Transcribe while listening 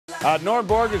Norm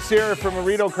Borg is here from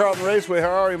Rideau Carleton Raceway. How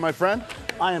are you, my friend?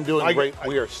 I am doing great.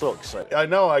 We are so excited. I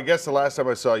know. I guess the last time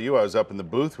I saw you, I was up in the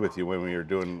booth with you when we were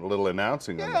doing a little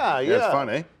announcing. Yeah. It's fun,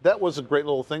 eh? That was a great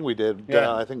little thing we did.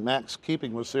 Yeah. I think Max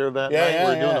Keeping was there that night.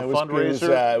 We were doing a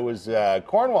fundraiser. It was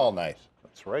Cornwall night.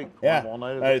 That's right. Cornwall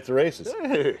night at the races.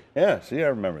 Hey. Yeah, see, I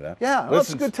remember that. Yeah,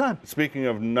 that's a good time. Speaking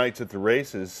of nights at the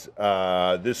races,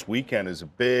 this weekend is a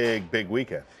big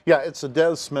weekend. Yeah, it's a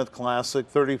Des Smith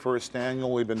Classic, 31st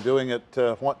annual. We've been doing it,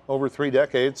 over 3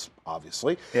 decades,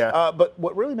 obviously. Yeah. But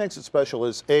what really makes it special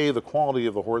is, A, the quality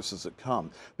of the horses that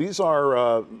come. These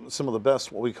are some of the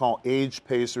best, what we call age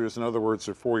pacers. In other words,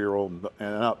 they're 4-year-old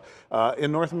and up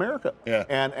in North America. Yeah.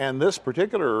 And this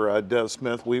particular Des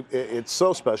Smith, it's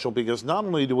so special because not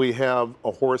only do we have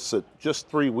a horse that just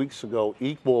 3 weeks ago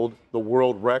equaled the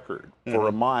world record for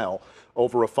a mile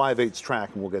over a 5/8 track,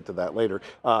 and we'll get to that later,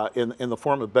 in the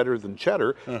form of Better Than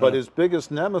Cheddar. But his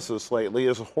biggest nemesis lately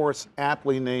is a horse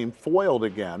aptly named Foiled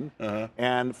Again,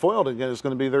 and Foiled Again is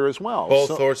going to be there as well. Both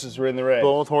horses are in the race.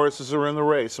 Both horses are in the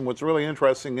race, and what's really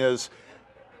interesting is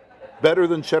Better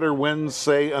Than Cheddar wins,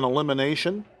 say, an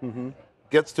elimination,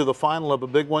 gets to the final of a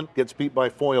big one, gets beat by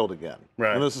Foiled Again.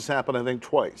 Right. And this has happened, I think,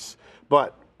 twice.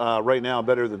 But right now,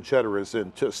 Better Than Cheddar is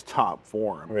in just top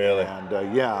form. Really?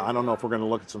 And yeah, I don't know if we're going to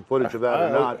look at some footage of that or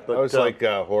not. But I was like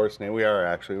horse name. We are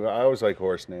actually. I always like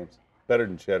horse names. Better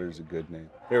Than Cheddar is a good name.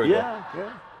 Here we go.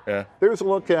 Yeah. There's a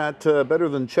look at Better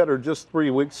Than Cheddar just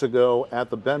 3 weeks ago at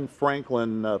the Ben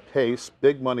Franklin Pace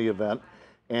big money event.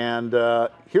 And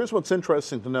here's what's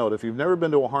interesting to note. If you've never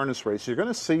been to a harness race, you're going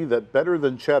to see that Better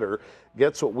Than Cheddar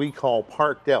gets what we call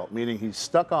parked out, meaning he's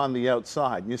stuck on the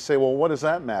outside. And you say, well, what does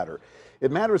that matter? It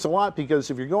matters a lot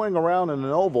because if you're going around in an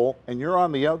oval and you're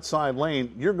on the outside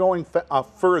lane, you're going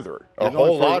further. A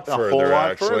whole lot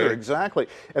further, exactly.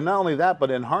 And not only that,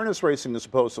 but in harness racing as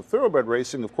opposed to thoroughbred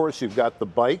racing, of course, you've got the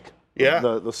bike. Yeah,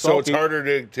 the so it's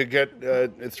harder to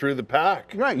get through the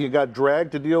pack. Right, you got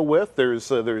drag to deal with.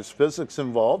 There's physics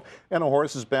involved, and a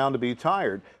horse is bound to be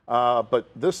tired. But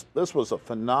this was a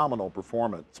phenomenal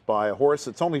performance by a horse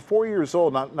that's only 4 years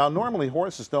old. Now normally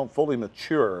horses don't fully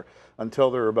mature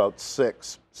until they're about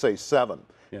 6, say 7.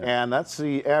 Yeah. And that's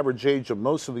the average age of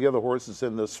most of the other horses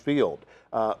in this field.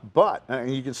 But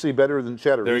you can see Better Than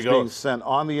Cheddar. He's being sent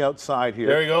on the outside here.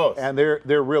 There he goes. And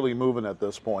they're really moving at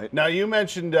this point. Now, you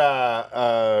mentioned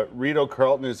Rideau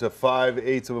Carleton is a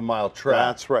 5/8 of a mile track.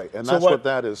 That's right. And that's what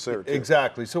that is there, too.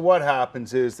 Exactly. So what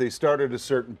happens is they start at a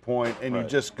certain point, and you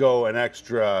just go an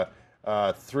extra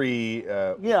 3.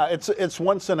 Yeah, it's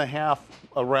once and a half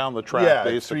around the track,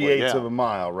 basically. 3/8 of a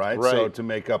mile, right? So to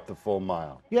make up the full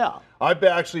mile. Yeah. I've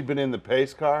actually been in the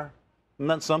pace car. Isn't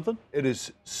that something? It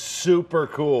is super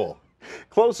cool.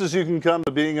 Close as you can come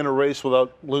to being in a race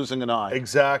without losing an eye.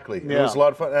 Exactly. Yeah. It was a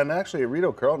lot of fun. And actually, at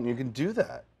Rideau Carleton, you can do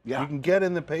that. Yeah. You can get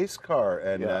in the pace car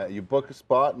and you book a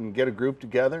spot and get a group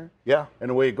together. Yeah. And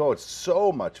away you go. It's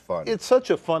so much fun. It's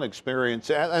such a fun experience.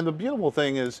 And the beautiful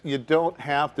thing is you don't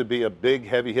have to be a big,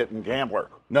 heavy-hitting gambler.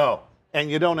 No. And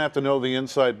you don't have to know the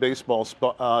inside baseball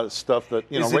stuff that,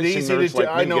 racing nerds like me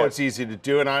I know get. it's easy to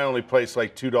do, and I only place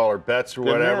like $2 bets or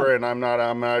whatever, and I'm not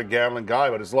a gambling guy,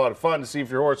 but it's a lot of fun to see if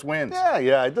your horse wins.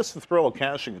 Yeah, just the thrill of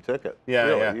cashing a ticket. Yeah,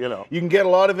 really, yeah. You can get a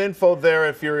lot of info there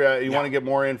if you're you want to get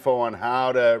more info on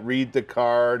how to read the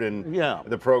card and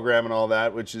the program and all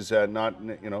that, which is not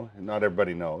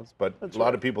everybody knows, but a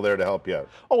lot of people there to help you out.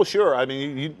 Oh, sure. I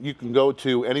mean, you can go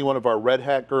to any one of our Red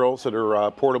Hat girls that are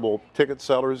portable ticket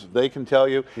sellers. They can tell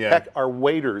you. Heck, our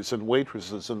waiters and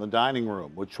waitresses in the dining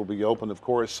room, which will be open, of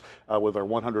course, with our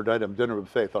 100-item dinner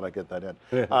buffet. Thought I'd get that in.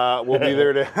 We'll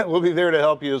be there to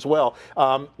help you as well.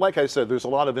 Like I said, there's a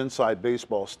lot of inside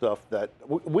baseball stuff that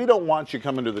we don't want you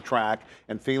coming to the track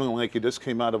and feeling like you just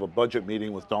came out of a budget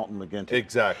meeting with Dalton McGuinty.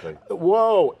 Exactly.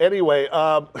 Whoa. Anyway,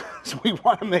 so we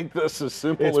want to make this as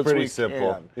simple as we can. It's pretty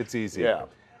simple. It's easy.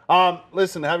 Yeah.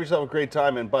 Listen, have yourself a great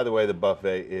time. And by the way, the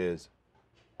buffet is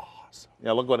awesome.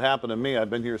 Yeah, look what happened to me. I've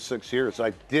been here 6 years. I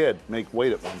did make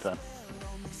weight at one time.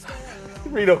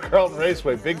 Rideau Carleton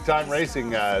Raceway, big time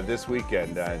racing this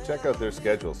weekend. Check out their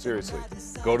schedule. Seriously,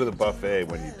 go to the buffet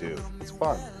when you do. It's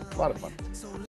fun. A lot of fun.